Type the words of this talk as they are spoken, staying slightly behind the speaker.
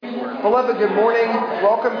Beloved, good morning.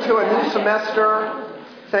 Welcome to a new semester.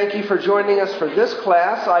 Thank you for joining us for this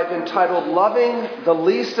class. I've entitled Loving the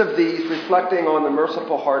Least of These, reflecting on the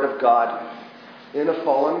merciful heart of God in a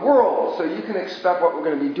fallen world. So you can expect what we're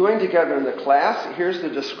going to be doing together in the class. Here's the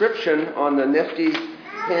description on the nifty,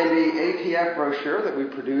 handy ATF brochure that we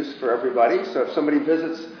produce for everybody. So if somebody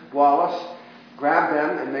visits Wallace, grab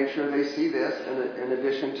them and make sure they see this in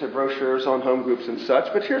addition to brochures on home groups and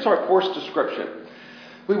such. But here's our course description.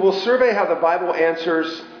 We will survey how the Bible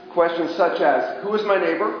answers questions such as, who is my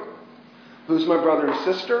neighbor? Who's my brother and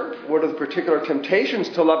sister? What are the particular temptations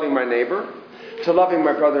to loving my neighbor? To loving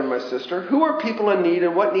my brother and my sister? Who are people in need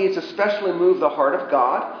and what needs especially move the heart of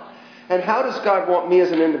God? And how does God want me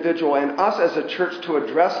as an individual and us as a church to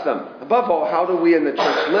address them? Above all, how do we in the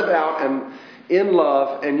church live out and in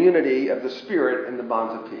love and unity of the Spirit in the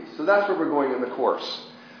bonds of peace? So that's where we're going in the course.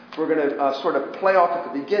 We're going to sort of play off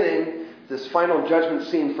at the beginning this final judgment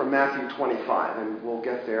scene from Matthew 25, and we'll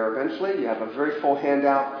get there eventually. You have a very full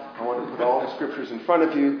handout. I want to put all the scriptures in front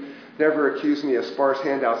of you. Never accuse me of sparse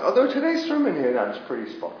handouts, although today's sermon handout is pretty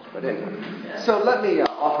sparse. But anyway, so let me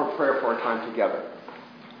offer prayer for our time together.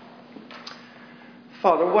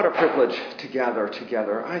 Father, what a privilege to gather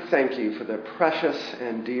together. I thank you for the precious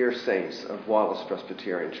and dear saints of Wallace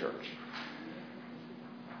Presbyterian Church.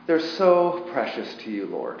 They're so precious to you,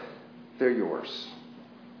 Lord. They're yours.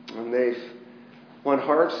 And they've won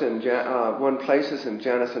hearts and won places in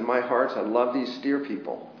Janice and my hearts. I love these dear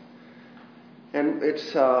people. And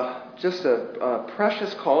it's just a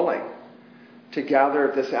precious calling to gather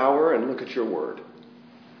at this hour and look at your word.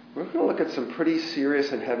 We're going to look at some pretty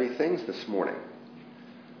serious and heavy things this morning.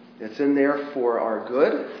 It's in there for our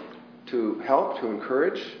good, to help, to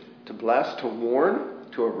encourage, to bless, to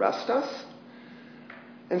warn, to arrest us.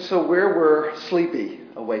 And so where we're sleepy,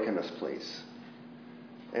 awaken us, please.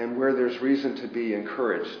 And where there's reason to be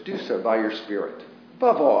encouraged, do so by your Spirit.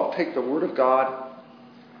 Above all, take the Word of God,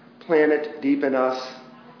 plant it deep in us,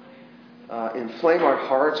 inflame our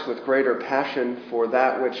hearts with greater passion for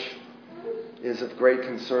that which is of great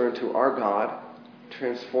concern to our God,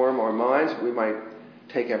 transform our minds, we might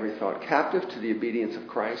take every thought captive to the obedience of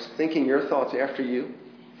Christ, thinking your thoughts after you,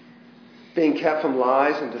 being kept from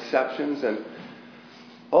lies and deceptions and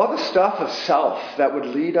all the stuff of self that would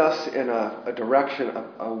lead us in a direction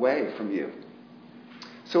away from you.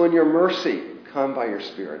 So in your mercy, come by your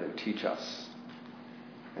Spirit and teach us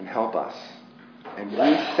and help us. And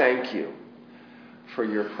we thank you for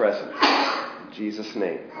your presence. In Jesus'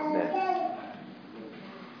 name, amen.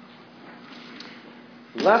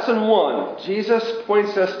 Lesson 1. Jesus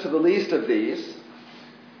points us to the least of these.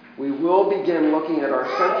 We will begin looking at our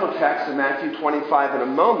central text in Matthew 25 in a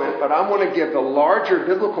moment, but I want to give the larger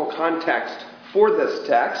biblical context for this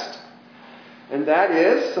text. And that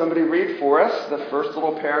is, somebody read for us the first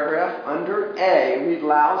little paragraph under A. Read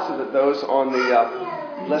loud so that those on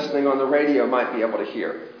the listening on the radio might be able to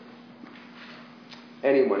hear.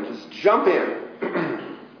 Anyone, just jump in.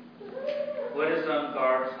 What is on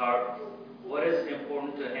God's heart? What is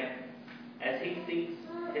important to him? As he seeks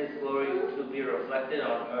his glory to be reflected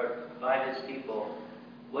on earth by his people,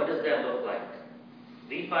 what does that look like?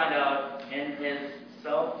 We find out in his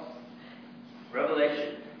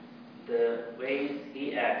self-revelation the ways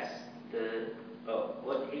he acts,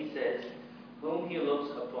 what he says, whom he looks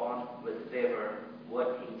upon with favor,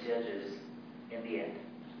 what he judges in the end.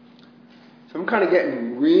 So I'm kind of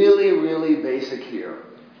getting really, really basic here.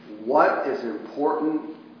 What is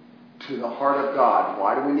important to the heart of God?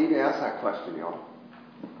 Why do we need to ask that question, y'all?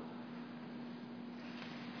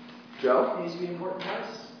 Joe? It needs to be important to us.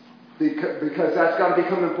 Because that's got to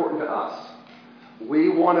become important to us. We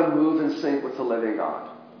want to move in sync with the living God.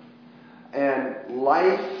 And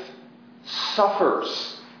life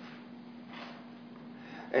suffers.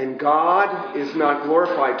 And God is not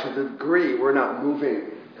glorified to the degree we're not moving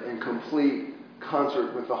in complete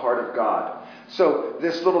concert with the heart of God. So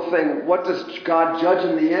this little thing, what does God judge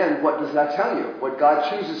in the end? What does that tell you? What God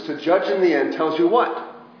chooses to judge in the end tells you what?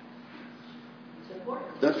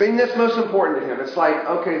 The thing that's most important to him. It's like,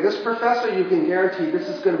 okay, this professor, you can guarantee this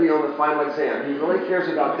is going to be on the final exam. He really cares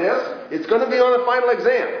about this. It's going to be on the final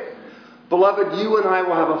exam. Beloved, you and I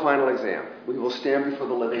will have a final exam. We will stand before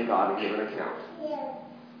the living God and give an account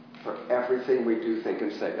for everything we do, think,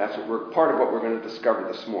 and say. That's part of what we're going to discover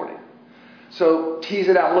this morning. So tease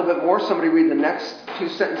it out a little bit more. Somebody read the next two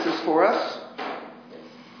sentences for us.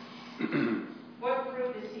 What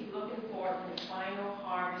fruit is he looking for in the final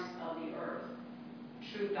harvest of the earth?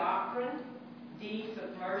 True doctrine, deeds of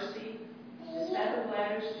mercy. The 7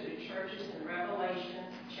 letters to the churches in Revelation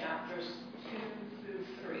chapters 2 through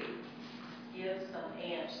 3 give some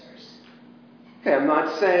answers. Okay, I'm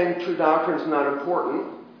not saying true doctrine is not important.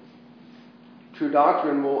 True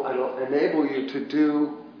doctrine will enable you to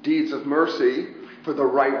do deeds of mercy for the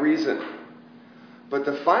right reason. But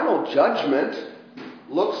the final judgment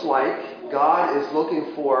looks like God is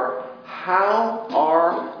looking for how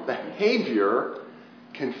our behavior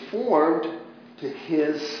conformed to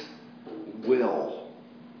His will.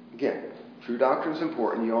 Again, true doctrine is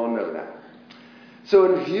important. You all know that. So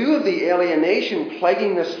in view of the alienation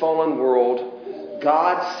plaguing this fallen world,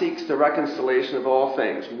 God seeks the reconciliation of all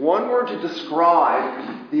things. One word to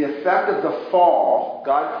describe the effect of the fall.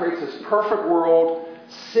 God creates this perfect world.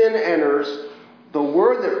 Sin enters. The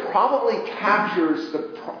word that probably captures the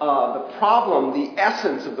problem, the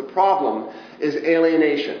essence of the problem, is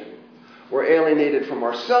alienation. We're alienated from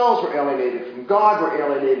ourselves. We're alienated from God. We're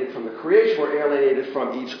alienated from the creation. We're alienated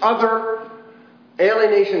from each other.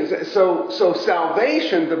 Alienation. So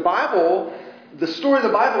salvation, the story of the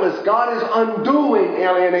Bible is God is undoing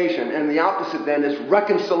alienation, and the opposite then is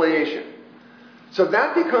reconciliation. So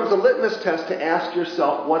that becomes a litmus test to ask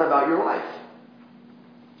yourself, what about your life?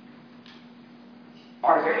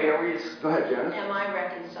 Are there areas... Go ahead, Janice. Am I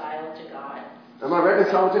reconciled to God? Am I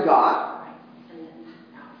reconciled to God? Right. And then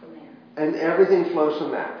out from there. And everything flows from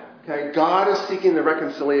that. Okay? God is seeking the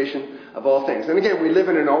reconciliation of all things. And again, we live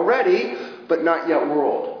in an already, but not yet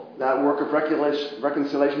world. That work of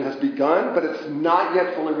reconciliation has begun, but it's not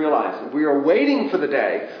yet fully realized. We are waiting for the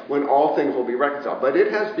day when all things will be reconciled. But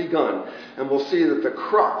it has begun. And we'll see that the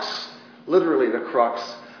crux, literally the crux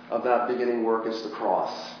of that beginning work is the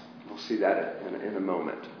cross. We'll see that in a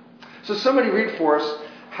moment. So somebody read for us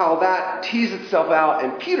how that tees itself out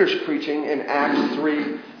in Peter's preaching in Acts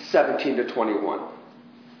 3:17-21.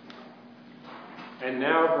 And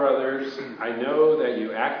now, brothers, I know that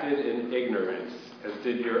you acted in ignorance, as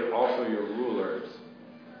did also your rulers.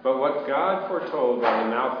 But what God foretold by the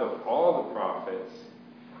mouth of all the prophets,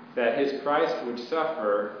 that his Christ would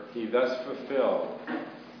suffer, he thus fulfilled.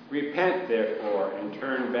 Repent, therefore, and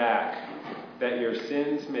turn back, that your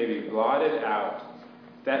sins may be blotted out,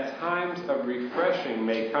 that times of refreshing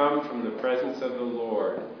may come from the presence of the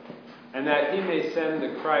Lord, and that he may send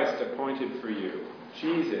the Christ appointed for you,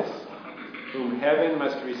 Jesus, whom heaven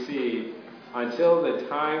must receive, until the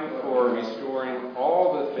time for restoring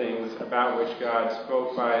all the things about which God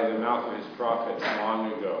spoke by the mouth of his prophets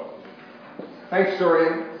long ago. Thanks,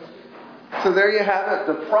 Dorian. So there you have it.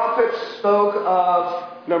 The prophets spoke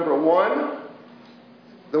of, number one,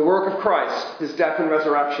 the work of Christ, his death and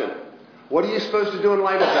resurrection. What are you supposed to do in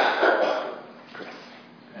light of that?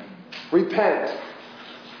 Repent.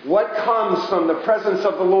 What comes from the presence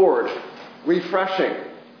of the Lord? Refreshing.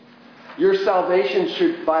 Your salvation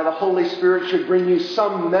should, by the Holy Spirit, should bring you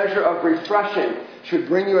some measure of refreshing, should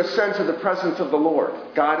bring you a sense of the presence of the Lord.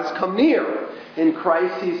 God has come near. In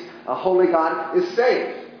Christ, he's a holy God, is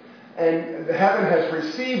saved. And heaven has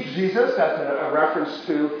received Jesus, that's a reference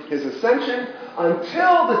to his ascension,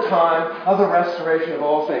 until the time of the restoration of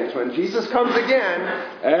all things. When Jesus comes again,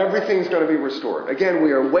 everything's going to be restored. Again,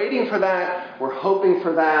 we are waiting for that, we're hoping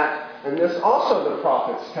for that, and this also the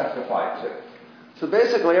prophets testified to. So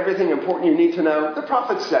basically, everything important you need to know, the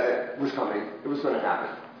prophets said it was coming, it was going to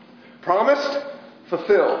happen. Promised,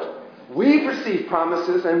 fulfilled. We've received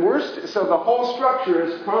promises, and so the whole structure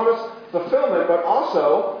is promise, fulfillment, but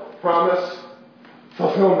also promise,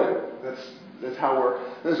 fulfillment. That's how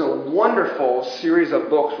there's a wonderful series of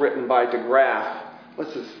books written by DeGraff.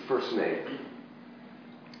 What's his first name?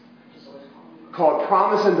 Called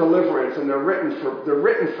Promise and Deliverance, and they're written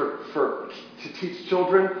to teach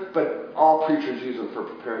children, but all preachers use them for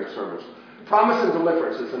preparing sermons. Promise and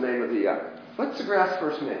Deliverance is the name of the. What's DeGraff's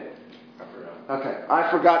first name? Okay, I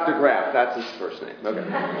forgot DeGraff. That's his first name. Okay.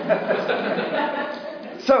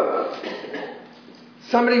 So,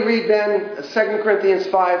 somebody read then 2 Corinthians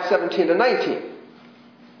 5:17-19.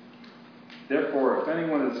 Therefore, if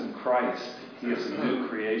anyone is in Christ, he is a new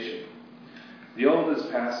creation. The old has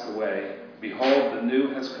passed away. Behold, the new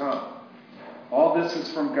has come. All this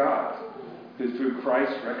is from God, who through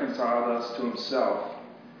Christ reconciled us to himself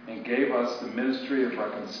and gave us the ministry of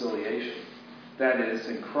reconciliation. That is,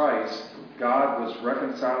 in Christ, God was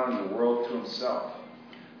reconciling the world to himself,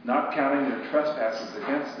 not counting their trespasses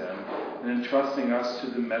against them, and entrusting us to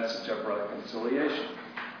the message of reconciliation.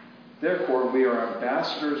 Therefore, we are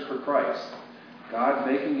ambassadors for Christ, God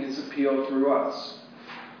making his appeal through us.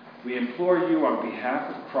 We implore you on behalf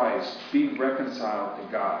of Christ, be reconciled to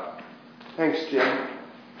God. Thanks, Jim.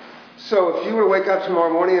 So if you were to wake up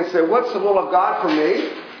tomorrow morning and say, what's the will of God for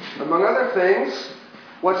me? Among other things,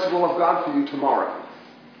 what's the will of God for you tomorrow?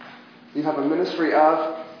 You have a ministry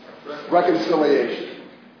of reconciliation.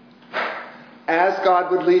 as God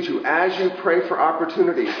would lead you, as you pray for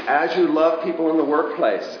opportunities, as you love people in the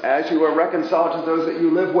workplace, as you are reconciled to those that you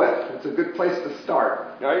live with. It's a good place to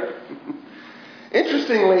start, right?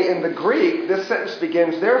 Interestingly, in the Greek, this sentence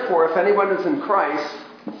begins, therefore, if anyone is in Christ,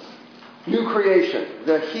 new creation.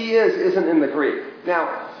 The he is isn't in the Greek.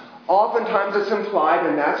 Now, oftentimes it's implied,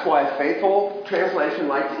 and that's why faithful translation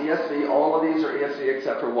like the ESV, all of these are ESV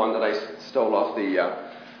except for one that I stole off the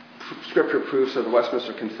Scripture proofs of the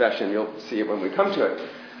Westminster Confession. You'll see it when we come to it.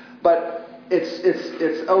 But it's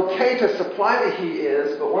okay to supply the he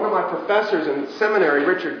is, but one of my professors in seminary,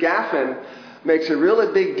 Richard Gaffin, makes a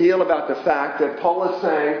really big deal about the fact that Paul is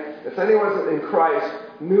saying, if anyone's in Christ,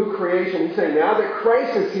 new creation. He's saying, now that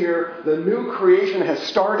Christ is here, the new creation has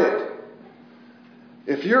started.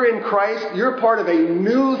 If you're in Christ, you're part of a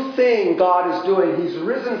new thing God is doing. He's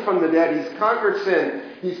risen from the dead. He's conquered sin.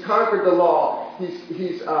 He's conquered the law.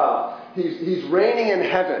 He's reigning in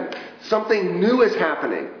heaven. Something new is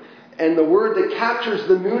happening. And the word that captures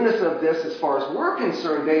the newness of this, as far as we're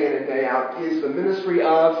concerned, day in and day out, is the ministry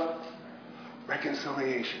of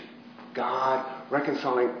reconciliation. God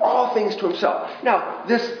reconciling all things to himself. Now,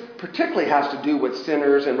 this particularly has to do with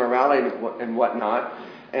sinners and morality and whatnot.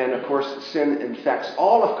 And of course, sin infects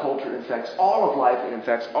all of culture, infects all of life, it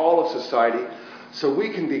infects all of society. So we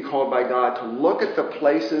can be called by God to look at the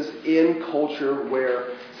places in culture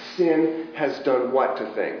where sin has done what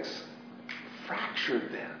to things?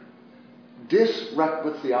 Fractured them.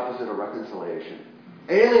 What's the opposite of reconciliation?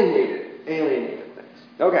 Alienated things.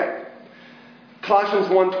 Okay. Colossians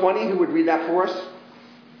 1:20, who would read that for us?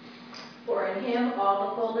 For in him all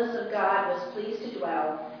the fullness of God was pleased to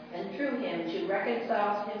dwell, and through him to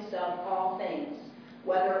reconcile to himself all things,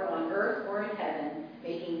 whether on earth or in heaven,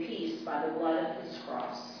 making peace by the blood of his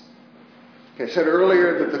cross. Okay, I said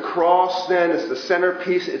earlier that the cross then is the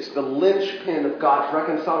centerpiece. It's the linchpin of God's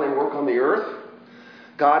reconciling work on the earth.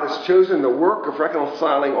 God has chosen the work of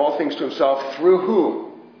reconciling all things to himself through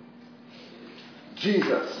whom?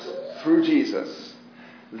 Jesus. Through Jesus.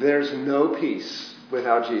 There's no peace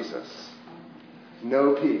without Jesus.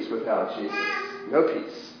 No peace without Jesus. No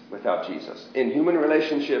peace without Jesus. In human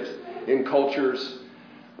relationships, in cultures,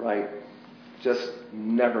 right? Just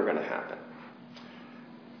never going to happen.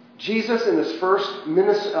 Jesus, in his first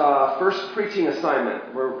preaching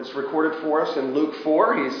assignment, where it's recorded for us in Luke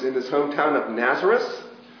 4, he's in his hometown of Nazareth.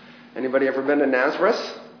 Anybody ever been to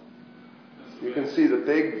Nazareth? You can see the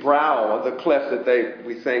big brow of the cliff that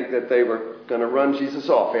we think that they were going to run Jesus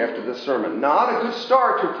off after this sermon. Not a good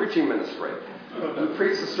start to a preaching ministry. You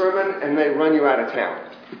preach the sermon and they run you out of town.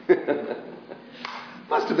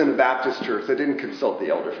 Must have been a Baptist church. They didn't consult the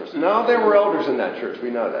elders first. No, there were elders in that church.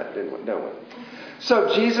 We know that, don't we?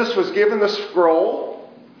 So Jesus was given the scroll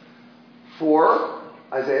for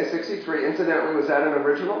Isaiah 63. Incidentally, was that an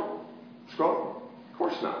original scroll? Of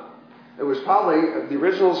course not. It was probably, the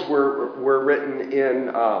originals were written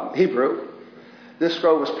in Hebrew. This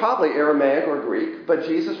scroll was probably Aramaic or Greek, but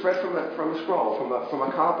Jesus read from a scroll, from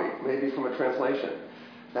a copy, maybe from a translation.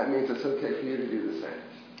 That means it's okay for you to do the same.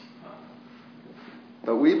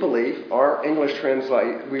 But we believe our English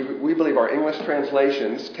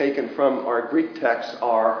translations taken from our Greek texts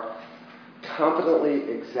are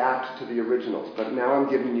competently exact to the originals. But now I'm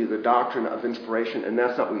giving you the doctrine of inspiration, and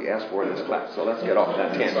that's not what we asked for in this class. So let's get off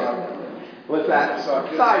that tangent. What's that?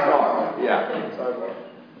 Sidebar. Yeah. Sidebar.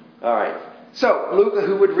 All right. So, Luke,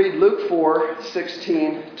 who would read Luke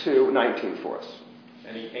 4:16 to 19 for us?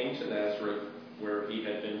 And he came to Nazareth, where he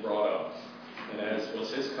had been brought up. And as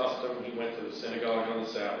was his custom, he went to the synagogue on the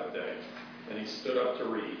Sabbath day. And he stood up to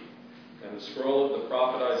read. And the scroll of the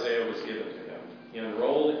prophet Isaiah was given to him. He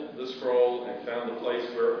unrolled the scroll and found the place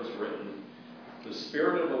where it was written, "The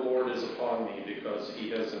Spirit of the Lord is upon me, because he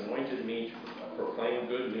has anointed me to proclaim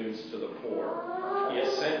good news to the poor. He has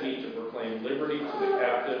sent me to proclaim liberty to the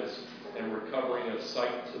captives and recovering of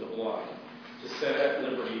sight to the blind, to set at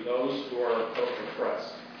liberty those who are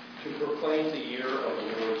oppressed, to proclaim the year of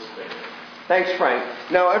the Lord's favor." Thanks, Frank.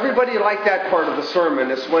 Now, everybody liked that part of the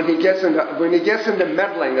sermon. It's when he gets into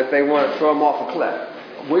meddling that they want to throw him off a cliff.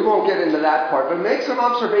 We won't get into that part, but make some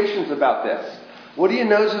observations about this. What do you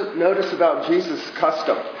notice about Jesus'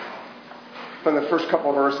 custom from the first couple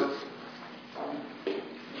of verses?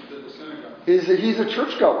 He's a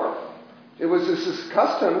churchgoer. It was his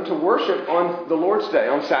custom to worship on the Lord's Day,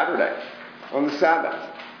 on Saturday, on the Sabbath.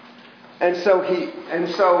 And so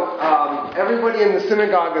everybody in the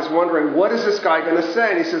synagogue is wondering, what is this guy going to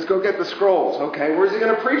say? And he says, go get the scrolls. Okay, where's he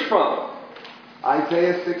going to preach from?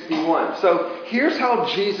 Isaiah 61. So here's how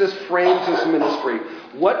Jesus frames his ministry.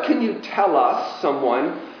 What can you tell us,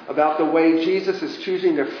 someone, about the way Jesus is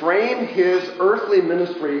choosing to frame his earthly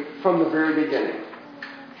ministry from the very beginning.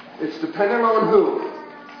 It's dependent on who?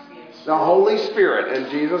 The Holy Spirit.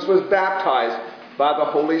 And Jesus was baptized by the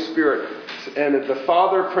Holy Spirit. And the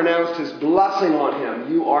Father pronounced his blessing on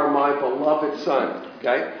him. You are my beloved Son.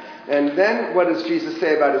 Okay? And then what does Jesus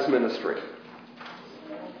say about his ministry?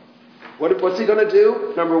 What's he going to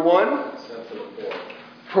do? Number one,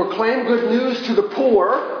 proclaim good news to the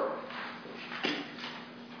poor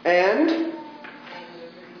and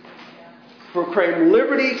proclaim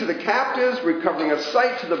liberty to the captives, recovering of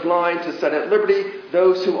sight to the blind, to set at liberty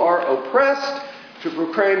those who are oppressed, to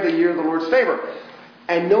proclaim the year of the Lord's favor.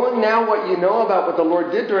 And knowing now what you know about what the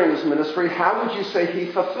Lord did during his ministry, how would you say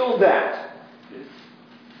he fulfilled that?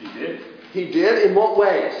 He did. He did? In what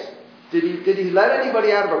ways? Did he let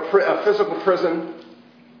anybody out of a physical prison?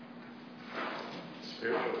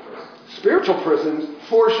 Spiritual prisons,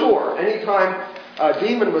 for sure. Anytime a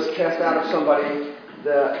demon was cast out of somebody,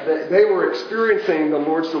 they were experiencing the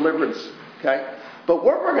Lord's deliverance. Okay? But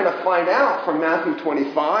what we're going to find out from Matthew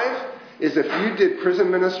 25 is if you did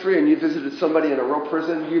prison ministry and you visited somebody in a real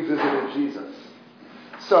prison, you visited Jesus.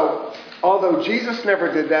 So, although Jesus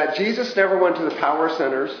never did that, Jesus never went to the power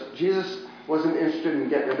centers. Jesus wasn't interested in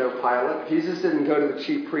getting to know Pilate. Jesus didn't go to the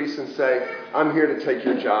chief priests and say, I'm here to take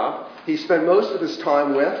your job. He spent most of his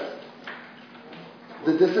time with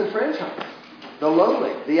the disenfranchised, the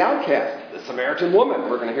lonely, the outcast, the Samaritan woman.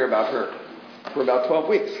 We're going to hear about her for about 12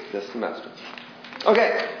 weeks this semester.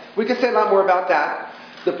 Okay, we could say a lot more about that.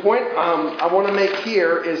 The point I want to make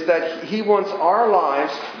here is that he wants our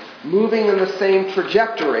lives moving in the same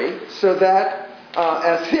trajectory so that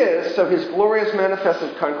so his glory is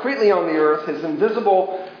manifested concretely on the earth, his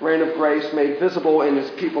invisible reign of grace made visible in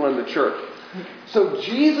his people in the church. So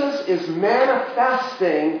Jesus is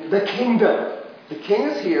manifesting the kingdom. The king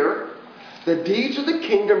is here. The deeds of the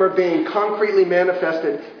kingdom are being concretely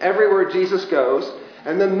manifested everywhere Jesus goes,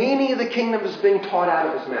 and the meaning of the kingdom is being taught out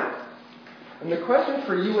of his mouth. And the question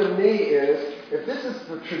for you and me is, if this is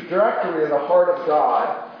the trajectory of the heart of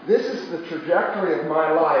God, this is the trajectory of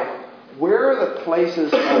my life, where are the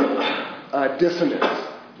places of dissonance?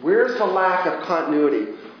 Where's the lack of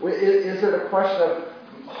continuity? Is it a question of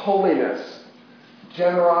holiness,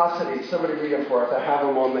 generosity? Somebody read them for us. I have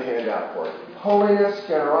them on the handout for it. Holiness,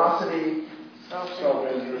 generosity,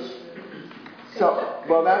 self-interest.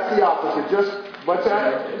 Well, that's the opposite. Just, what's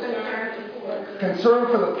that? Concern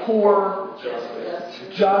for the poor.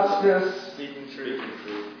 Justice. Speaking truth.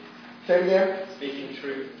 Say it again. Speaking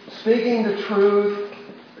truth. Speaking the truth.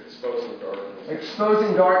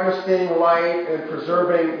 Exposing darkness, being light, and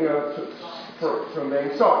preserving, from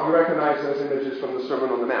being salt. You recognize those images from the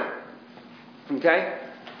Sermon on the Mount. Okay?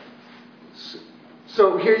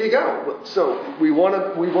 So here you go. So we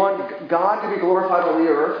want God to be glorified on the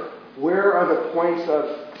earth. Where are the points of,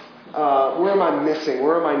 where am I missing?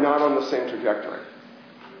 Where am I not on the same trajectory?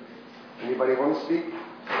 Anybody want to speak?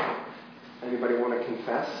 Anybody want to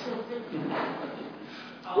confess?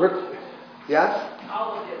 Yes?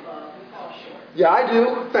 All of the above. We fall short. Yeah, I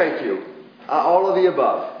do. Thank you. All of the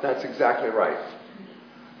above. That's exactly right.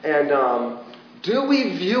 And do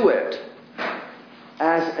we view it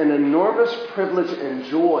as an enormous privilege and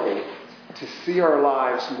joy to see our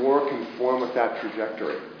lives more conform with that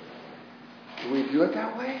trajectory? Do we view it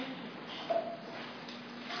that way?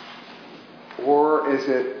 Or is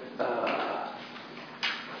it...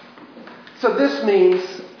 So this means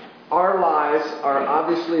our lives are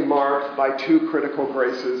obviously marked by two critical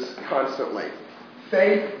graces constantly.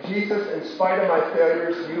 Faith, Jesus, in spite of my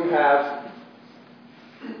failures, you have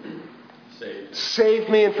saved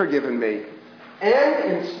me and forgiven me.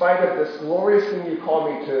 And in spite of this glorious thing you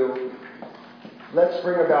call me to, let's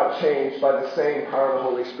bring about change by the same power of the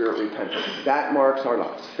Holy Spirit, repentance. That marks our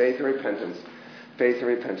lives. Faith and repentance. Faith and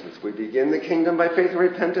repentance. We begin the kingdom by faith and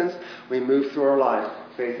repentance. We move through our life.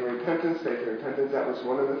 Faith and repentance, faith and repentance. That was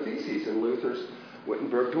one of the theses in Luther's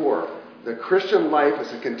Wittenberg door. The Christian life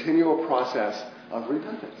is a continual process of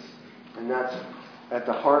repentance. And that's at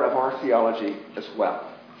the heart of our theology as well.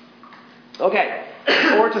 Okay,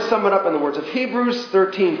 or to sum it up in the words of Hebrews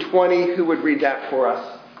 13:20, who would read that for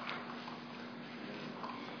us?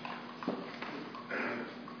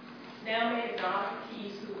 Now may the God of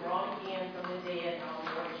peace, who brought again from the dead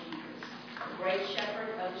our Lord Jesus, the great shepherd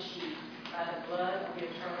of the sheep, by the blood of the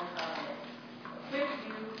eternal covenant, equip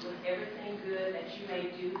you with everything good that you may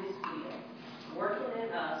do his will, working in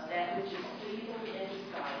us that which is pleasing in his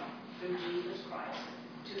sight, through Jesus Christ,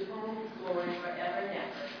 to whom glory forever and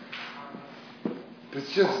ever. Amen.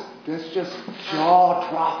 It's just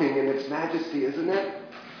jaw-dropping in its majesty, isn't it?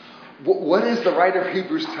 What is the writer of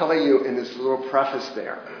Hebrews telling you in this little preface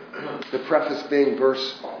there? The preface being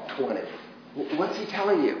verse 20. What's he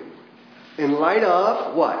telling you? In light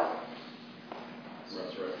of what?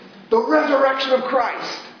 Resurrection. The resurrection of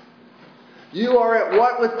Christ. You are at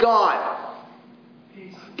what with God?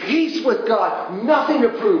 Peace with God. Nothing to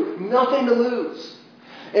prove. Nothing to lose.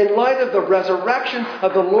 In light of the resurrection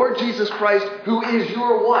of the Lord Jesus Christ, who is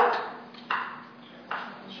your what?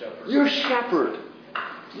 Shepherd. Your shepherd.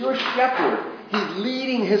 Your shepherd. He's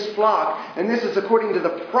leading his flock. And this is according to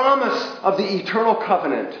the promise of the eternal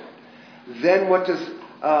covenant. Then what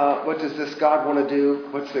does this God want to do?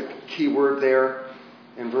 What's the key word there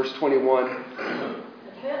in verse 21?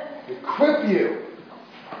 Equip you.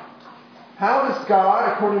 How does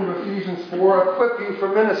God, according to Ephesians 4, equip you for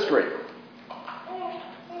ministry?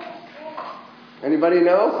 Anybody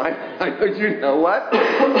know? I know you know. What?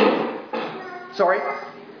 Sorry?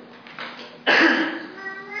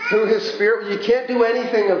 Through His Spirit. You can't do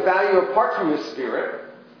anything of value apart from His Spirit.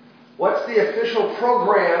 What's the official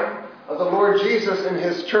program of the Lord Jesus and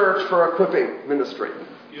His church for equipping ministry?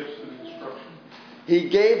 Gifts and instruction. He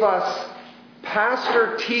gave us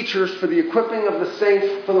pastor teachers for the equipping of the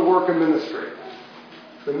saints for the work of ministry.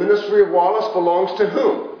 The ministry of Wallace belongs to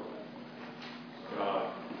whom?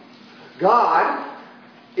 God. God.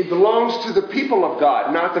 It belongs to the people of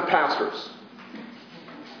God, not the pastors.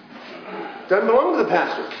 Doesn't belong to the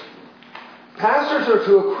pastors. Pastors are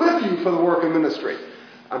to equip you for the work of ministry.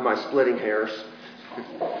 Am I splitting hairs?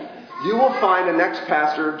 You will find a next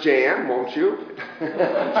pastor, Jan, won't you?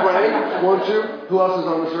 Trey, won't you? Who else is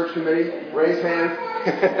on the search committee? Raise hands.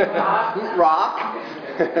 Rock.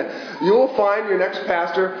 You will find your next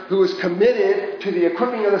pastor who is committed to the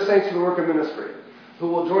equipping of the saints for the work of ministry, who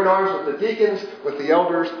will join arms with the deacons, with the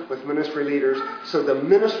elders, with ministry leaders, so the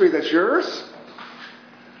ministry that's yours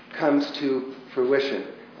comes to fruition.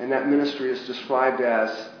 And that ministry is described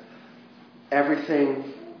as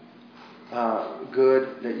everything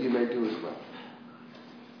good that you may do as well.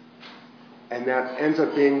 And that ends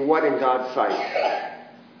up being what in God's sight?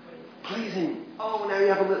 Pleasing. Oh, now you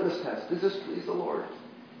have a litmus test. Does this please the Lord?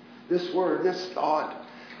 This word, this thought,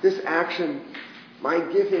 this action, my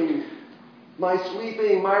giving, my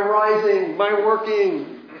sleeping, my rising, my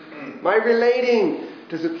working, my relating.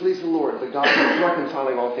 Does it please the Lord? The God who is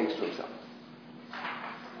reconciling all things to Himself.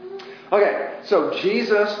 Okay, so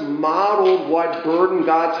Jesus modeled what burdened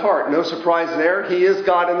God's heart. No surprise there. He is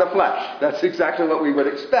God in the flesh. That's exactly what we would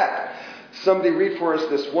expect. Somebody read for us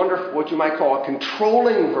this wonderful, what you might call a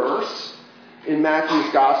controlling verse in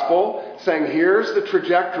Matthew's Gospel, saying here's the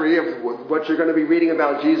trajectory of what you're going to be reading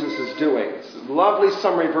about Jesus is doing. It's a lovely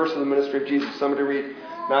summary verse of the ministry of Jesus. Somebody read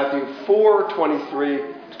Matthew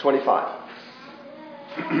 4:23-25.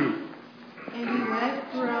 And He went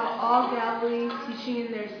throughout all Galilee, teaching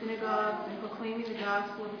in their synagogues and proclaiming the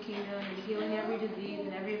gospel of the kingdom and healing every disease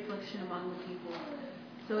and every affliction among the people.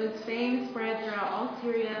 So His fame spread throughout all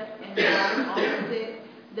Syria, and He healed all the sick,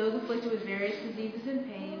 those afflicted with various diseases and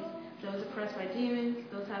pains, those oppressed by demons,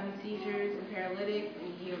 those having seizures and paralytics,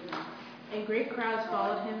 and He healed them. And great crowds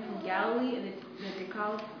followed Him from Galilee and the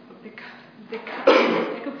Decapolis,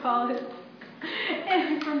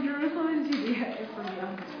 and from Jerusalem and Judea, and from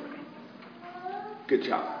beyond the Jordan. Good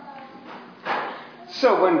job.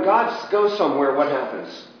 So when God goes somewhere, what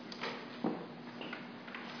happens?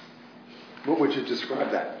 What would you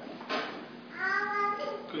describe that?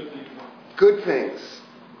 Good things. Good things.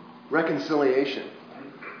 Reconciliation.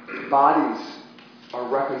 Bodies are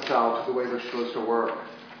reconciled to the way they're supposed to work.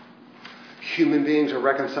 Human beings are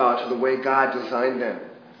reconciled to the way God designed them.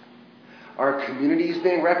 Are communities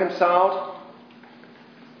being reconciled?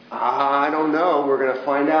 I don't know. We're going to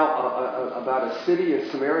find out about a city in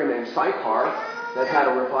Samaria named Sychar that had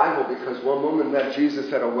a revival because one woman met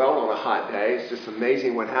Jesus at a well on a hot day. It's just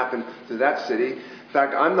amazing what happened to that city. In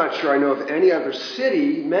fact, I'm not sure I know of any other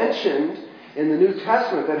city mentioned in the New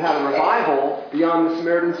Testament that had a revival beyond the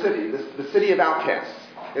Samaritan city, the city of outcasts.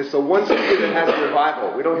 It's the one city that has a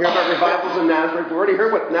revival. We don't hear about revivals in Nazareth. We already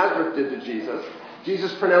heard what Nazareth did to Jesus.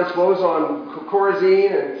 Jesus pronounced woes on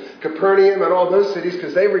Chorazin and Capernaum and all those cities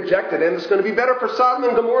because they rejected Him. It's going to be better for Sodom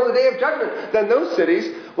and Gomorrah in the day of judgment than those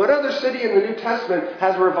cities. What other city in the New Testament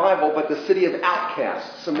has a revival but the city of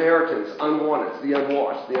outcasts, Samaritans, unwanted, the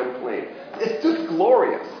unwashed, the unclean? It's just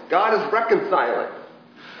glorious. God is reconciling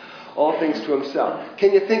all things to Himself.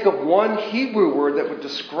 Can you think of one Hebrew word that would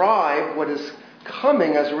describe what is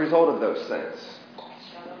coming as a result of those things?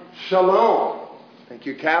 Shalom. Thank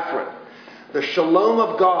you, Catherine. The shalom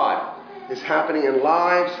of God is happening in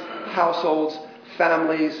lives, households,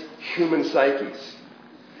 families, human psyches.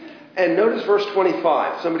 And notice verse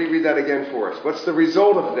 25. Somebody read that again for us. What's the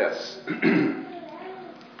result of this? And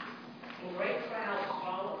great crowds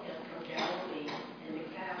followed him from Galilee and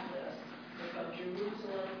Decapolis, and from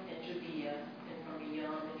Jerusalem and Judea, and from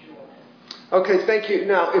beyond the Jordan. Okay, thank you.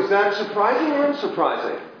 Now, is that surprising or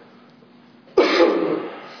unsurprising?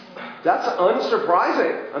 That's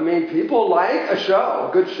unsurprising. I mean, people like a show,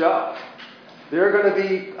 a good show. There are going to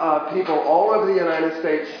be people all over the United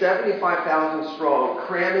States, 75,000 strong,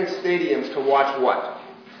 cramming stadiums to watch what?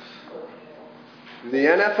 The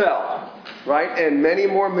NFL, right? And many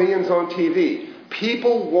more millions on TV.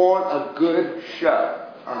 People want a good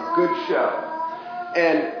show. A good show.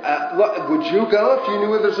 And look, would you go if you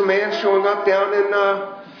knew there's a man showing up down in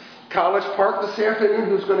College Park this afternoon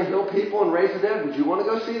who's going to heal people and raise the dead? Would you want to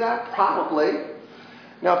go see that? Probably.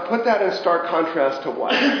 Now put that in stark contrast to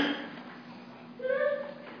what?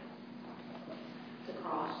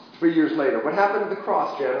 3 years later. What happened to the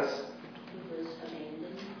cross, Janice? He was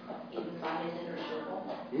abandoned, even by his inner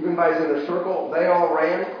circle. Even by his inner circle, they all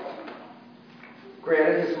ran.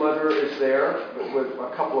 Granted, his mother is there with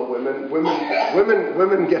a couple of women.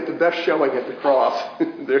 Women get the best showing at the cross.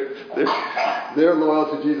 they're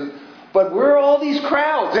loyal to Jesus. But where are all these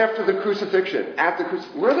crowds after the crucifixion?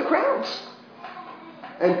 Where are the crowds?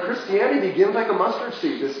 And Christianity begins like a mustard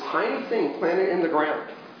seed, this tiny thing planted in the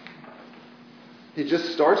ground. He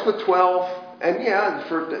just starts with 12,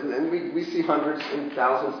 and we see hundreds and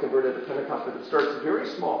thousands converted at Pentecost, but it starts very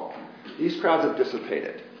small. These crowds have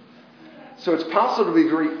dissipated. So it's possible to be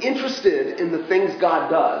very interested in the things God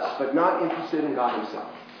does, but not interested in God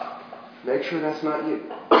himself. Make sure that's not you.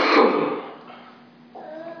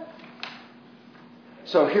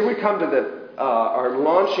 So here we come to our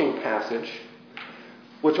launching passage,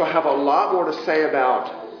 which I'll have a lot more to say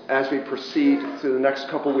about as we proceed through the next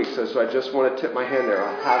couple weeks. So I just want to tip my hand there.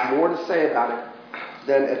 I'll have more to say about it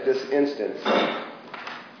than at this instance.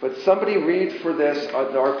 But somebody read for this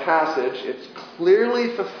our passage. It's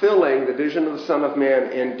clearly fulfilling the vision of the Son of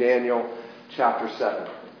Man in Daniel chapter 7.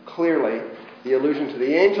 Clearly, the allusion to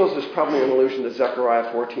the angels is probably an allusion to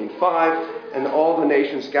Zechariah 14:5, and all the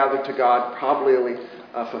nations gathered to God, probably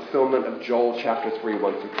a fulfillment of Joel chapter 3,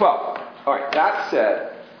 1 through 12. All right, that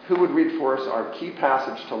said, who would read for us our key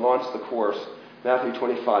passage to launch the course, Matthew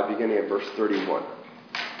 25, beginning at verse 31.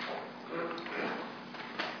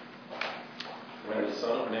 When the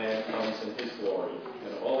Son of Man comes in his glory,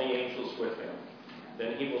 and all the angels with him,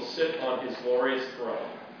 then he will sit on his glorious throne.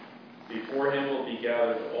 Before him will be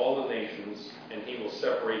gathered all the nations, and he will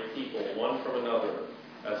separate people one from another,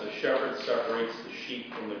 as a shepherd separates the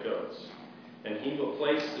sheep from the goats. And he will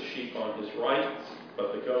place the sheep on his right,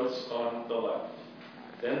 but the goats on the left.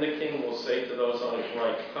 Then the king will say to those on his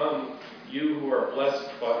right, "Come, you who are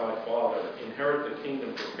blessed by my Father, inherit the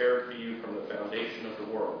kingdom prepared for you from the foundation of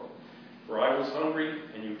the world. For I was hungry,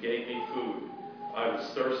 and you gave me food. I was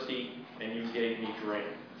thirsty, and you gave me drink.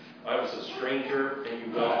 I was a stranger, and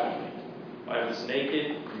you welcomed me. I was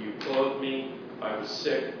naked, and you clothed me. I was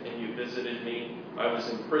sick, and you visited me. I was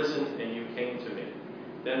in prison, and you came to me."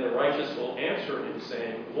 Then the righteous will answer him,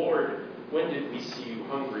 saying, "Lord, when did we see you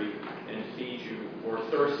hungry and feed you, or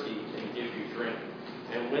thirsty and give you drink?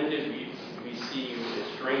 And when did we see you a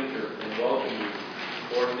stranger and welcome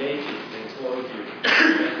you, or naked and clothe you?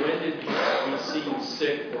 And when did we see you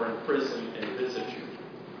sick or in prison and visit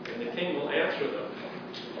you?" And the king will answer them,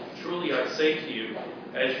 "Truly I say to you,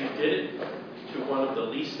 as you did it to one of the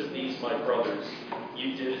least of these my brothers,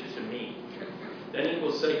 you did it to me." Then he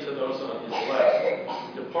will say to those on his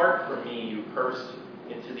left, "Depart from me, you cursed,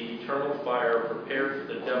 into the eternal fire prepared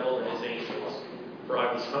for the devil and his angels. For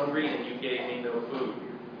I was hungry, and you gave me no food.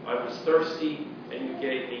 I was thirsty, and you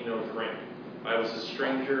gave me no drink. I was a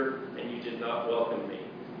stranger, and you did not welcome me.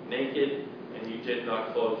 Naked, and you did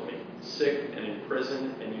not clothe me. Sick and in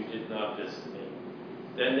prison, and you did not visit me."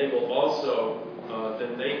 Then they also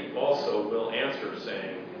will answer,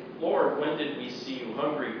 saying, "Lord, when did we see you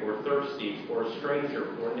hungry or thirsty or a stranger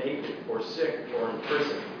or naked or sick or in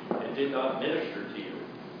prison and did not minister to you?"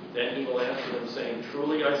 Then he will answer them, saying,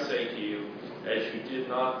 "Truly I say to you, as you did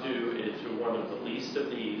not do it to one of the least of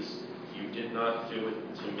these, you did not do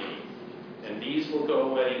it to me." And these will go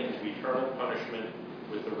away into eternal punishment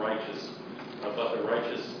with the righteous, but the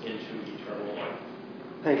righteous into eternal life.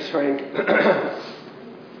 Thanks, Frank.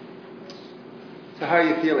 So how are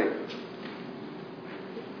you feeling?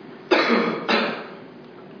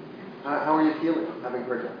 How are you feeling, having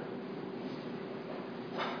heard that?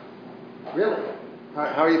 Really?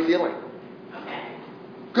 How are you feeling? Okay.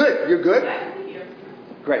 Good. You're good? Glad to be here.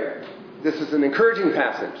 Great. This is an encouraging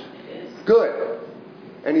passage. It is. Good.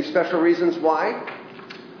 Any special reasons why?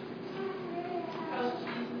 Because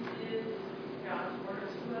Jesus is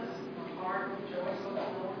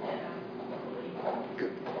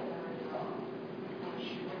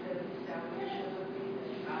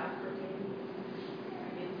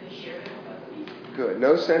Good.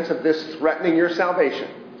 No sense of this threatening your salvation.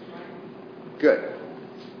 Good.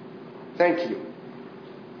 Thank you.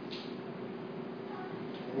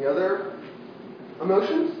 Any other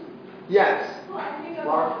emotions? Yes. Well, I think of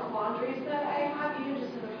laundries that I have, even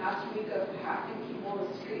just in the past week, of passing people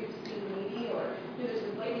in the street who seem needy, or there's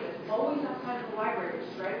this lady that's always outside of the library, which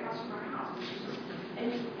is right across from our house.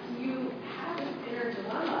 And you have this inner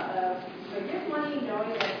dilemma of, I give money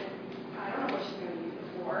knowing that I don't know what she's going to use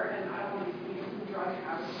it for, and I don't want to be using some drug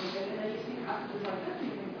habit or something, and then you see passages like this, and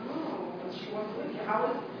you think, oh, when she walks with you, how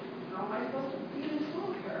am I supposed to be in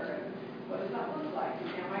school with her? And what does that look like? And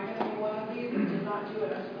am I going to be one of these who did not do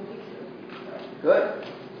it unto the least of these? Good.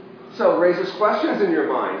 So it raises questions in your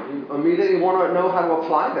mind. You immediately want to know how to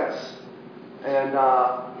apply this. And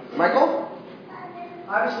Michael?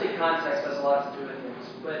 Obviously, context has a lot to do with things,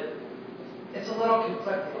 but it's a little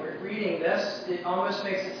conflicting. Reading this, it almost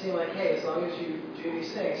makes it seem like, hey, as long as you do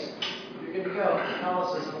these things, you're good to go.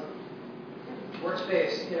 Catholicism,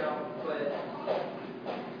 works-based, but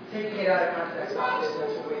taking it out of context, obviously,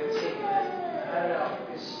 that's the way it's seen. I don't know.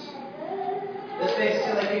 This makes it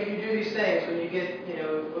seem like if you do these things, when you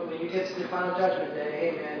get to the final judgment day,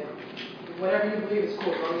 hey, man, whatever you believe is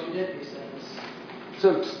cool, as long as you did these things.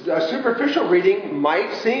 So a superficial reading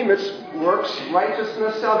might seem it's works,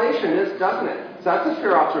 righteousness, salvation, doesn't it? So that's a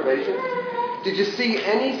fair observation. Did you see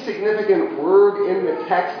any significant word in the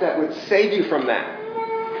text that would save you from that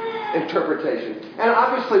interpretation? And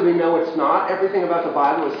obviously we know it's not. Everything about the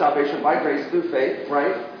Bible is salvation by grace through faith,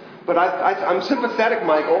 right? But I'm sympathetic,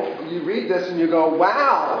 Michael. You read this and you go,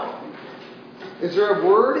 wow. Is there a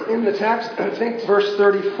word in the text? I think verse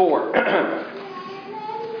 34.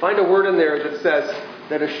 Find a word in there that says,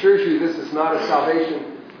 that assures you this is not a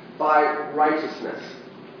salvation by righteousness.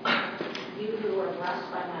 You who are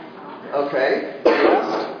blessed by my Father. Okay,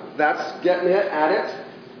 blessed. That's getting it at it.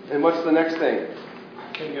 And what's the next thing?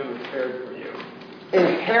 Kingdom prepared for you.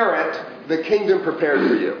 Inherit the kingdom prepared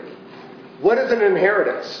for you. What is an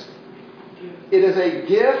inheritance? It is a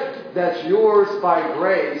gift that's yours by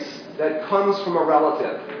grace that comes from a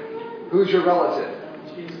relative. Who's your relative?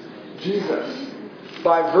 Jesus.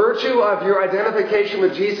 By virtue of your identification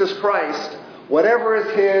with Jesus Christ, whatever is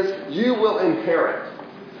his, you will inherit.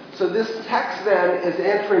 So this text then is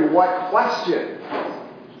answering what question?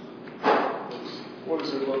 What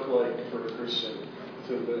does it look like for a Christian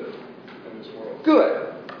to live in this world?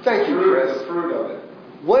 Good. Thank you, Chris. The fruit of it.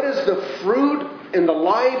 What is the fruit in the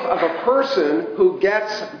life of a person who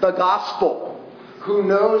gets the gospel, who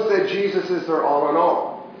knows that Jesus is their all in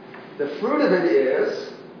all? The fruit of it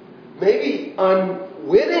is, maybe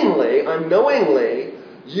unwittingly, unknowingly,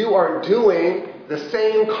 you are doing the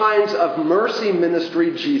same kinds of mercy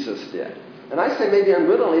ministry Jesus did. And I say maybe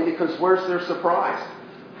unwittingly because where's their surprise?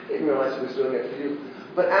 I didn't realize he was doing it for you.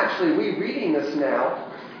 But actually, we reading this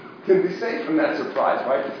now can be saved from that surprise,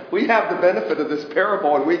 right? We have the benefit of this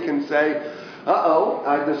parable and we can say,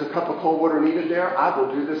 there's a cup of cold water needed there. I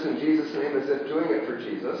will do this in Jesus' name as if doing it for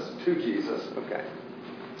Jesus, to Jesus. Okay.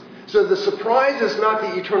 So the surprise is not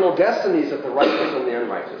the eternal destinies of the righteous and the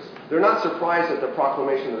unrighteous. They're not surprised at the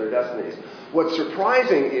proclamation of their destinies. What's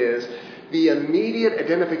surprising is the immediate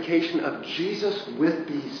identification of Jesus with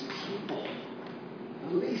these people.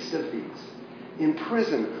 The least of these. In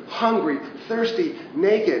prison, hungry, thirsty,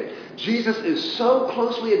 naked. Jesus is so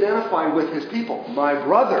closely identified with his people. My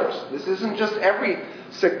brothers. This isn't just every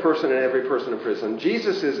sick person and every person in prison.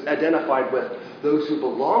 Jesus is identified with those who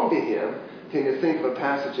belong to him. Can you think of a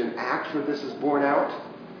passage in Acts where this is borne out?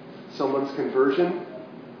 Someone's conversion.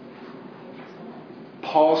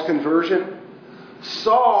 Paul's conversion.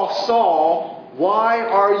 Saul, Saul, why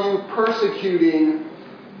are you persecuting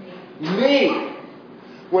me?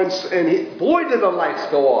 Boy, did the lights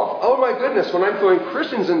go off. Oh my goodness, when I'm throwing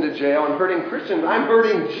Christians into jail and hurting Christians, I'm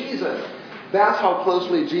hurting Jesus. That's how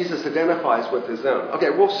closely Jesus identifies with his own. Okay,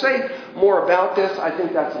 we'll say more about this. I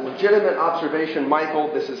think that's a legitimate observation, Michael.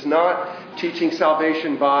 This is not teaching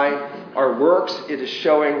salvation by our works. It is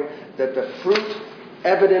showing that the fruit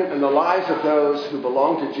evident in the lives of those who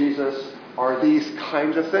belong to Jesus are these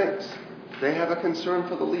kinds of things. They have a concern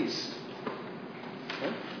for the least.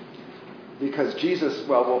 Okay? Because Jesus,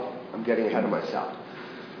 I'm getting ahead of myself.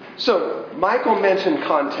 So, Michael mentioned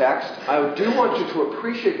context. I do want you to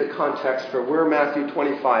appreciate the context for where Matthew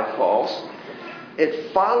 25 falls.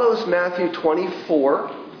 It follows Matthew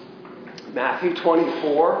 24. Matthew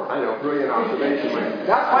 24, I know, brilliant observation, Mike.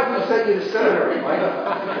 That's why we sent you to seminary, Mike.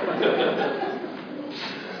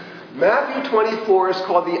 Matthew 24 is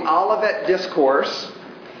called the Olivet Discourse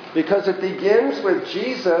because it begins with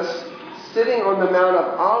Jesus sitting on the Mount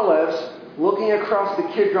of Olives looking across the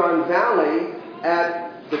Kidron Valley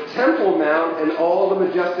at the Temple Mount and all the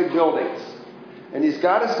majestic buildings. And he's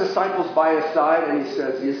got his disciples by his side, and he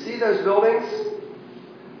says, you see those buildings?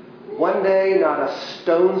 One day, not a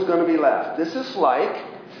stone's going to be left. This is like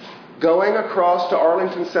going across to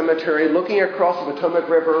Arlington Cemetery, looking across the Potomac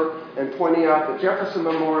River, and pointing out the Jefferson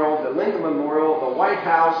Memorial, the Lincoln Memorial, the White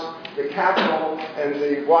House, the Capitol, and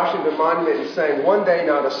the Washington Monument, and saying, one day,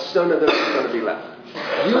 not a stone of those is going to be left.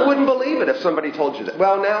 You wouldn't believe it if somebody told you that.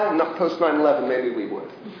 Well, now, not post 9/11, maybe we would.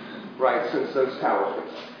 Right, since those towers were.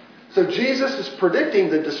 So Jesus is predicting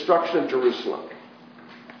the destruction of Jerusalem.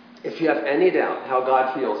 If you have any doubt how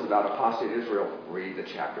God feels about apostate Israel, read the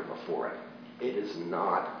chapter before it. It is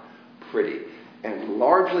not pretty. And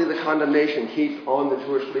largely the condemnation heaped on the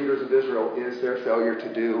Jewish leaders of Israel is their failure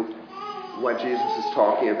to do what Jesus is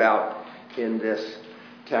talking about in this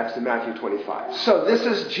text in Matthew 25. So this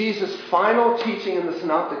is Jesus' final teaching in the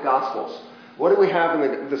Synoptic Gospels. What do we have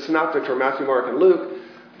in the Synoptics, or Matthew, Mark, and Luke?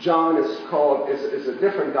 John is a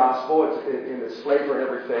different gospel. It's in its flavor and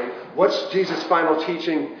everything. What's Jesus' final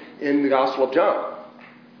teaching in the Gospel of John?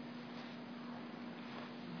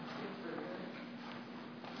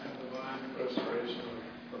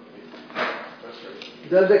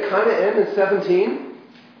 Does it kind of end in 17?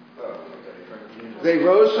 They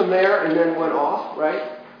rose from there and then went off,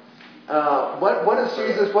 right?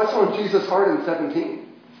 What's on Jesus' heart in 17?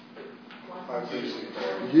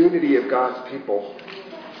 Unity of God's people.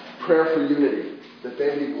 Prayer for unity, that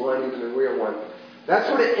they be one even as we are one. That's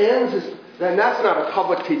what it ends. And that's not a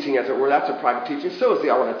public teaching, as it were. That's a private teaching. So is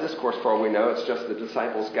the Olivet Discourse, for all we know. It's just the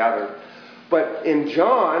disciples gathered. But in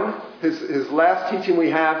John, his last teaching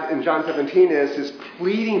we have in John 17 is his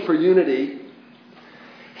pleading for unity.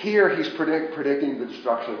 Here he's predicting the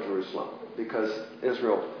destruction of Jerusalem because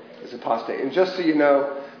Israel is apostate. And just so you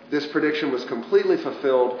know, this prediction was completely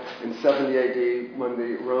fulfilled in 70 AD when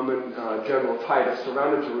the Roman general Titus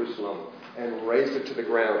surrounded Jerusalem and razed it to the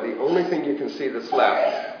ground. The only thing you can see that's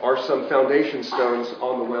left are some foundation stones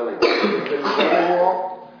on the Wailing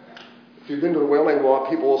Wall. If you've been to the Wailing Wall,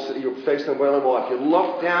 people will see you face the Wailing Wall. If you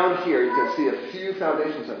look down here, you can see a few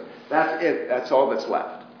foundation stones. That's it. That's all that's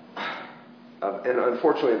left. And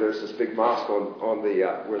unfortunately, there's this big mosque on the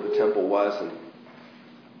where the temple was, and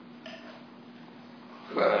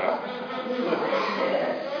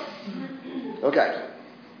okay.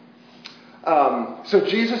 So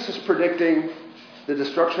Jesus is predicting the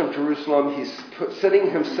destruction of Jerusalem. He's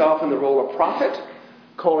sitting himself in the role of prophet,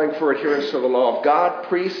 calling for adherence to the law of God,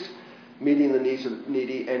 priest, meeting the needs of the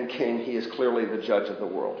needy, and king. He is clearly the judge of the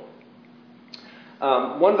world.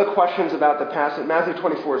 One of the questions about the passage, Matthew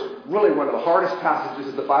 24 is really one of the hardest passages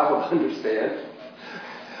of the Bible to understand.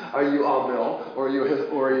 Are you Amil, or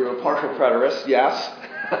are you a partial preterist? Yes.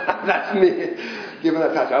 That's me, given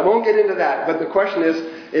that passage. I won't get into that, but the question is,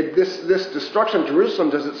 this destruction of Jerusalem,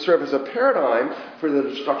 does it serve as a paradigm for the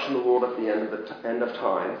destruction of the world at the end of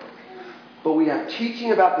time? But we have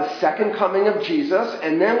teaching about the second coming of Jesus,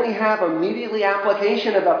 and then we have immediately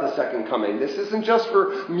application about the second coming. This isn't just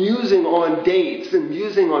for musing on dates and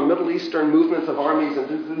musing on Middle Eastern movements of armies and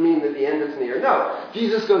does it mean that the end is near. No,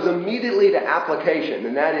 Jesus goes immediately to application,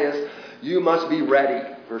 and that is, you must be ready,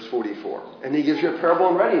 verse 44. And he gives you a parable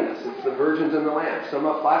on readiness. It's the virgins and the lambs. 5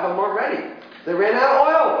 of them aren't ready. They ran out of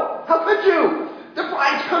oil. How could you? The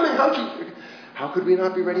bride's coming. How could we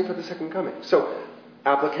not be ready for the second coming? So,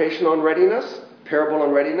 application on readiness, parable on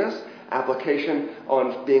readiness, application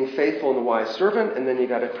on being faithful and the wise servant, and then you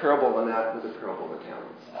got a parable on that with the parable of the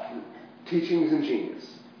talents. Teaching's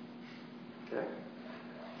ingenious. Okay?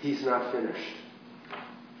 He's not finished.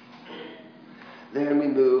 Then we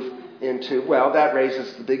move into, that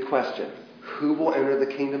raises the big question. Who will enter the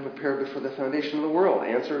kingdom prepared before the foundation of the world?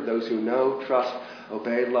 Answer, those who know, trust,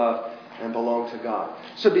 obey, love, and belong to God.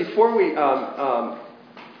 So before we...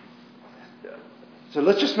 So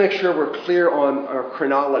let's just make sure we're clear on our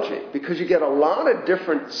chronology, because you get a lot of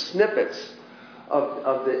different snippets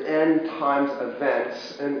of the end times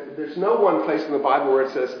events, and there's no one place in the Bible where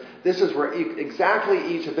it says this is where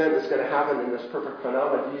exactly each event is going to happen in this perfect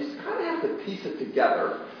chronology. You kind of have to piece it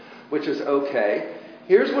together, which is okay.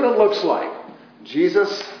 Here's what it looks like.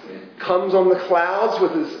 Jesus comes on the clouds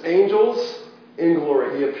with his angels in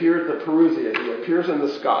glory. He appears at Perusia. He appears in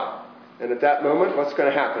the sky. And at that moment, what's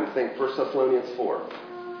going to happen? Think 1 Thessalonians 4.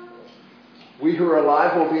 We who are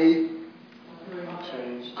alive will be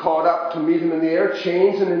caught up to meet him in the air,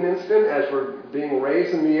 changed in an instant as we're being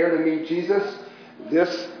raised in the air to meet Jesus.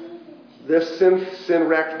 This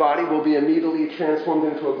sin-wrecked body will be immediately transformed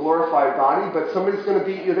into a glorified body, but somebody's going to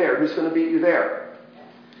beat you there. Who's going to beat you there?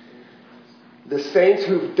 The saints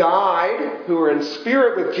who've died, who are in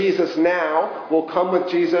spirit with Jesus now, will come with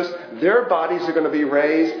Jesus. Their bodies are going to be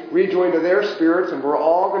raised, rejoined to their spirits, and we're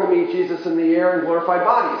all going to meet Jesus in the air in glorified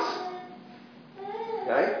bodies.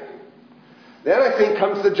 Okay? Then I think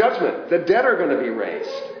comes the judgment. The dead are going to be raised.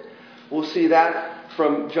 We'll see that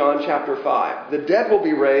from John chapter 5. The dead will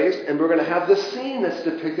be raised, and we're going to have the scene that's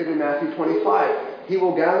depicted in Matthew 25. He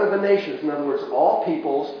will gather the nations, in other words, all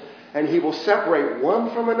peoples, and he will separate one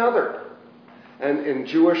from another. And in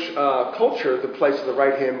Jewish culture, the place of the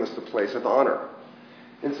right hand was the place of honor.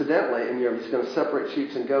 Incidentally, and he's going to separate sheep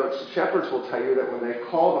and goats. Shepherds will tell you that when they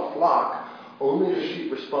call the flock, only the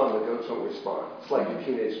sheep respond, the goats don't respond. It's like a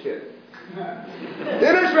teenage kid.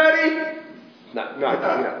 Dinner's ready!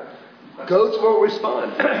 No. Goats won't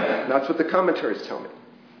respond. That's what the commentaries tell me.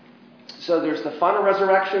 So there's the final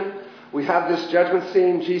resurrection. We have this judgment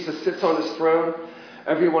scene. Jesus sits on his throne.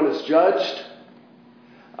 Everyone is judged.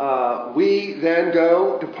 We then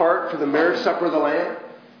depart for the marriage supper of the Lamb.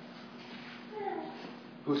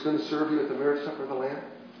 Who's going to serve you at the marriage supper of the Lamb?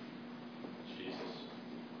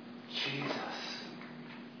 Jesus.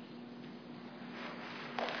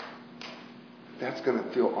 That's going to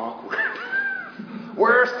feel awkward.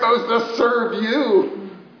 We're supposed to serve you.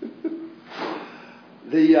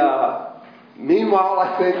 Meanwhile,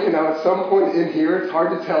 I think, at some point in here, it's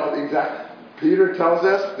hard to tell exactly. Peter tells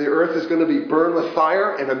us the earth is going to be burned with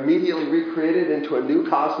fire and immediately recreated into a new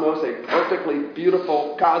cosmos, a perfectly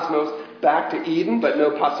beautiful cosmos back to Eden, but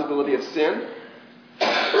no possibility of sin.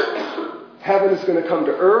 Heaven is going to come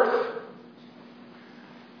to earth.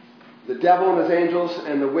 The devil and his angels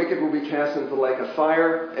and the wicked will be cast into the lake of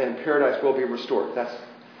fire, and paradise will be restored. That's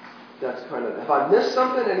kind of... Have I missed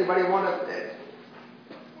something? Anybody want to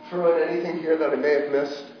throw in anything here that I may have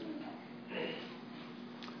missed?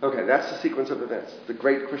 Okay, that's the sequence of events. The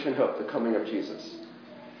great Christian hope, the coming of Jesus.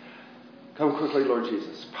 Come quickly, Lord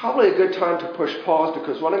Jesus. Probably a good time to push pause,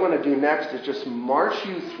 because what I'm going to do next is just march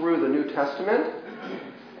you through the New Testament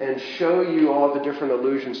and show you all the different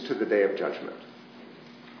allusions to the day of judgment.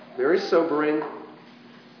 Very sobering,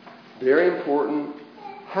 very important.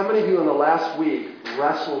 How many of you in the last week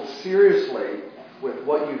wrestled seriously with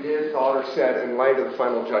what you did, thought, or said in light of the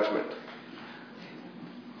final judgment?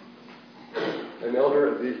 An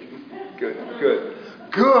elder? Good.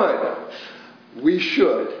 We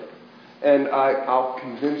should. And I'll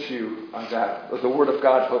convince you of that. The Word of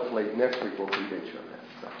God, hopefully, next week will convince you of that.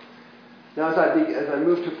 So. Now, as I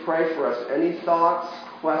move to pray for us, any thoughts,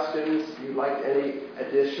 questions, you'd like, any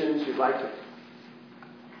additions you'd like to...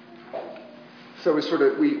 So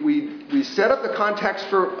we set up the context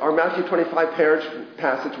for our Matthew 25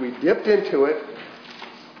 passage. We dipped into it.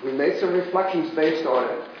 We made some reflections based on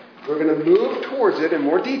it. We're going to move towards it in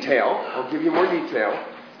more detail. I'll give you more detail.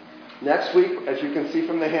 Next week, as you can see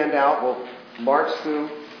from the handout, we'll march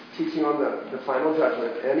through teaching on the final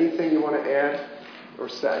judgment. Anything you want to add or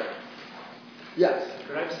say? Yes?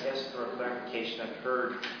 Could I just ask for a clarification? I've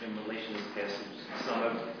heard in relation to this passage, some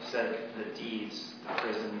have said the deeds, the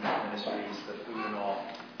prison ministries, the food and all.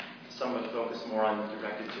 Some would focus more on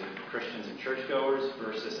directed to Christians and churchgoers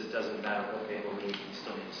versus it doesn't matter what they believe, you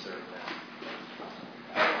still need to serve them.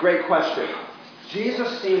 Great question.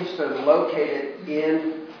 Jesus seems to locate it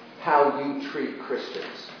in how you treat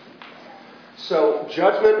Christians. So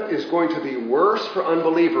judgment is going to be worse for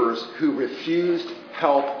unbelievers who refused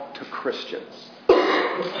help to Christians.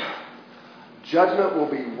 Judgment will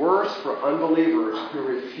be worse for unbelievers who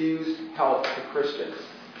refused help to Christians.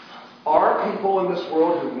 Are people in this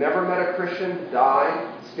world who've never met a Christian,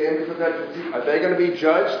 die, stand before judgment, are they going to be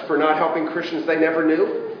judged for not helping Christians they never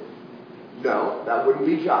knew? No, that wouldn't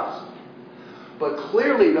be just. But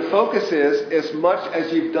clearly the focus is, as much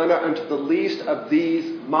as you've done it unto the least of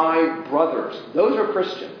these, my brothers. Those are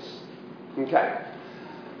Christians. Okay?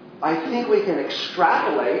 I think we can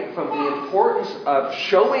extrapolate from the importance of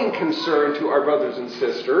showing concern to our brothers and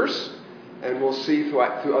sisters, and we'll see through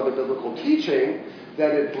other biblical teaching,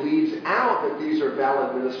 that it bleeds out that these are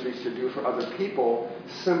valid ministries to do for other people,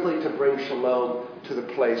 simply to bring shalom to the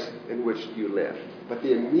place in which you live. But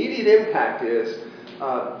the immediate impact is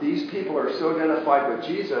these people are so identified with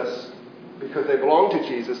Jesus because they belong to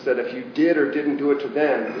Jesus that if you did or didn't do it to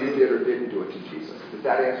them, you did or didn't do it to Jesus. Does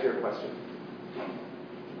that answer your question?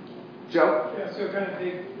 Joe? Yeah, so kind of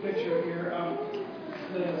big picture here.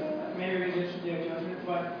 The Mary is the day of judgment,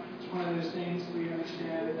 but it's one of those things we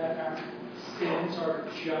understand that our sins are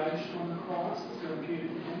judged on the cross, so imputed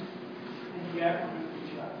to him, and yet we're going to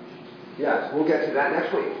be judged. Yes, we'll get to that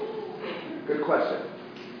next week. Good question.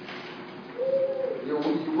 You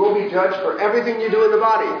will be judged for everything you do in the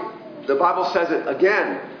body. The Bible says it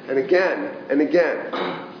again and again and again.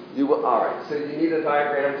 You will. All right. So you need a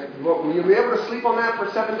diagram. Will you be able to sleep on that for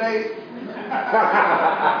 7 days?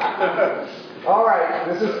 All right.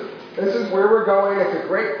 This is where we're going. It's a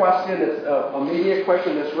great question. It's an immediate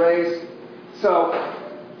question that's raised. So,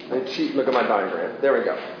 look at my diagram. There we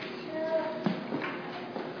go.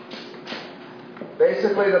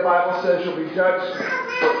 Basically, the Bible says you'll be judged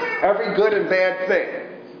for every good and bad thing.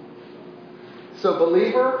 So,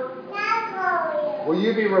 believer, will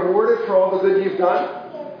you be rewarded for all the good you've done?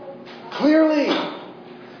 Clearly.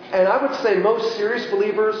 And I would say most serious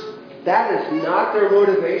believers, that is not their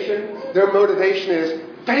motivation. Their motivation is,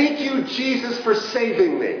 thank you, Jesus, for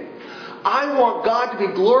saving me. I want God to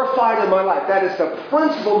be glorified in my life. That is the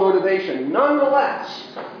principal motivation. Nonetheless,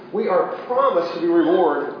 we are promised to be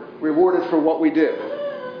rewarded for what we do.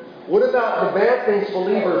 What about the bad things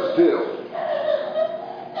believers do?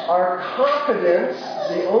 Our confidence,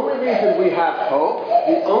 the only reason we have hope,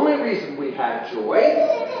 the only reason we have joy,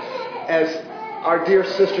 as our dear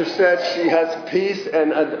sister said, she has peace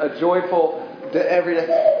and a joyful every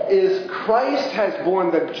day, is Christ has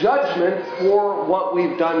borne the judgment for what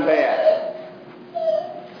we've done bad.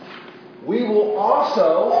 We will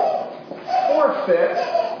also forfeit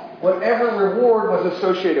whatever reward was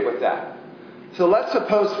associated with that. So let's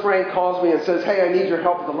suppose Frank calls me and says, hey, I need your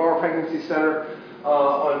help at the Laurel Pregnancy Center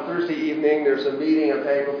on Thursday evening. There's a meeting.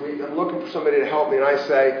 I'm looking for somebody to help me. And I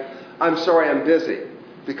say, I'm sorry, I'm busy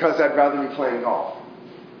because I'd rather be playing golf.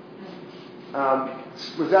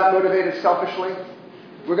 Was that motivated selfishly?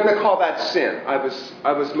 We're going to call that sin. I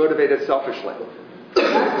was motivated selfishly.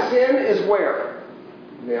 That sin is where?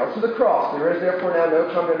 Nailed to the cross. There is therefore now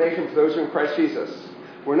no condemnation for those who are in Christ Jesus.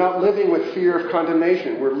 We're not living with fear of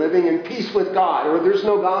condemnation. We're living in peace with God, or there's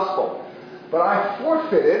no gospel. But I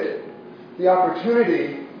forfeited the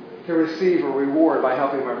opportunity to receive a reward by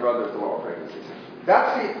helping my brother at the Laurel Pregnancy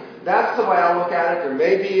Center. That's the way I look at it. There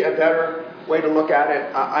may be a better way to look at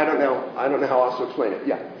it. I don't know. I don't know how else to explain it.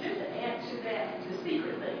 Yeah. Just to add to that, the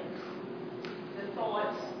secret things, the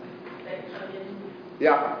thoughts that come in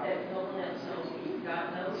that no one else knows.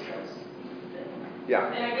 God knows those things.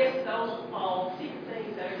 Yeah. And I guess those fall secret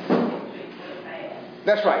things that are good for the bad.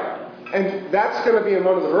 That's right. And that's going to be in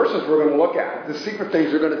one of the verses we're going to look at. The secret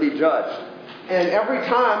things are going to be judged. And every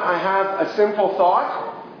time I have a sinful thought,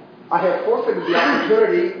 I have forfeited the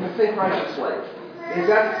opportunity to think righteously. Is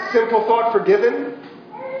that simple thought forgiven?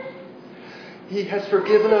 He has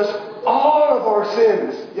forgiven us all of our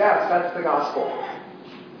sins. Yes, that's the gospel.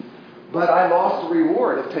 But I lost the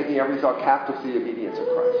reward of taking every thought captive to the obedience of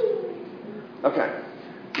Christ. Okay.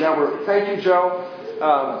 Now thank you, Joe.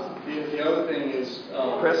 The other thing is,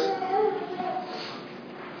 Chris?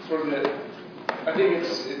 I think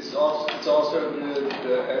it's also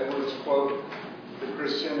the Edwards quote, the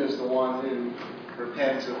Christian is the one who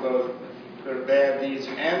repents of both their bad deeds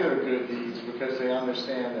and their good deeds because they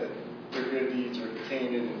understand that their good deeds are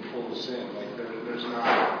tainted and full of sin. Like there's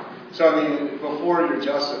not. So I mean, before you're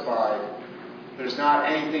justified, there's not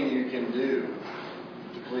anything you can do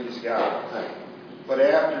to please God. But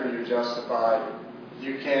after you're justified,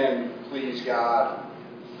 you can please God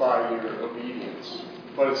by your obedience.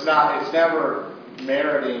 But it's never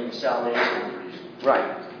meriting salvation for you.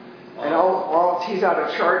 Right. And I'll tease out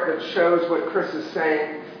a chart that shows what Chris is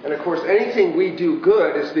saying. And of course, anything we do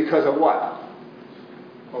good is because of what?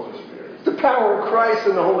 Holy Spirit. The power of Christ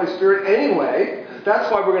and the Holy Spirit anyway. That's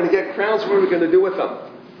why we're going to get crowns. What are we going to do with them?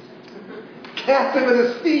 Cast them at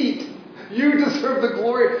His feet. You deserve the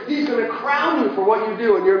glory. He's going to crown you for what you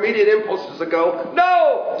do. And your immediate impulse is to go,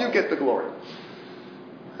 no, you get the glory.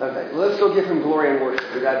 Okay, let's go give Him glory and worship.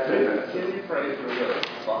 We got 10 minutes. Can you pray for the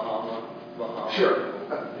Bahama? Sure.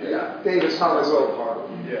 Yeah. David's probably will.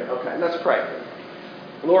 Yeah. Okay, let's pray.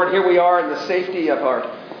 Lord, here we are in the safety of our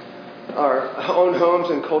own homes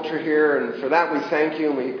and culture here, and for that we thank you,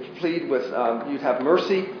 and we plead with you'd have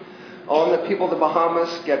mercy on the people of the Bahamas,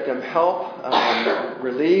 get them help,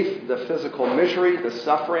 relieve the physical misery, the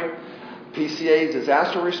suffering. PCA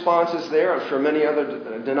disaster response is there. I'm sure many other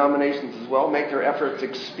denominations as well. Make their efforts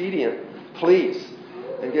expedient, please.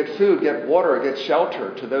 And get food, get water, get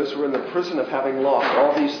shelter to those who are in the prison of having lost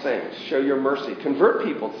all these things. Show your mercy. Convert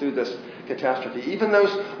people through this catastrophe. Even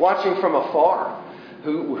those watching from afar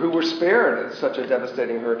who were spared in such a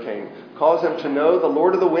devastating hurricane. Cause them to know the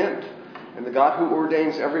Lord of the wind and the God who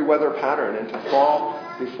ordains every weather pattern, and to fall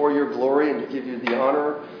before your glory and to give you the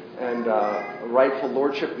honor and rightful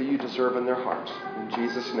lordship that you deserve in their hearts. In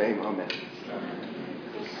Jesus' name, amen.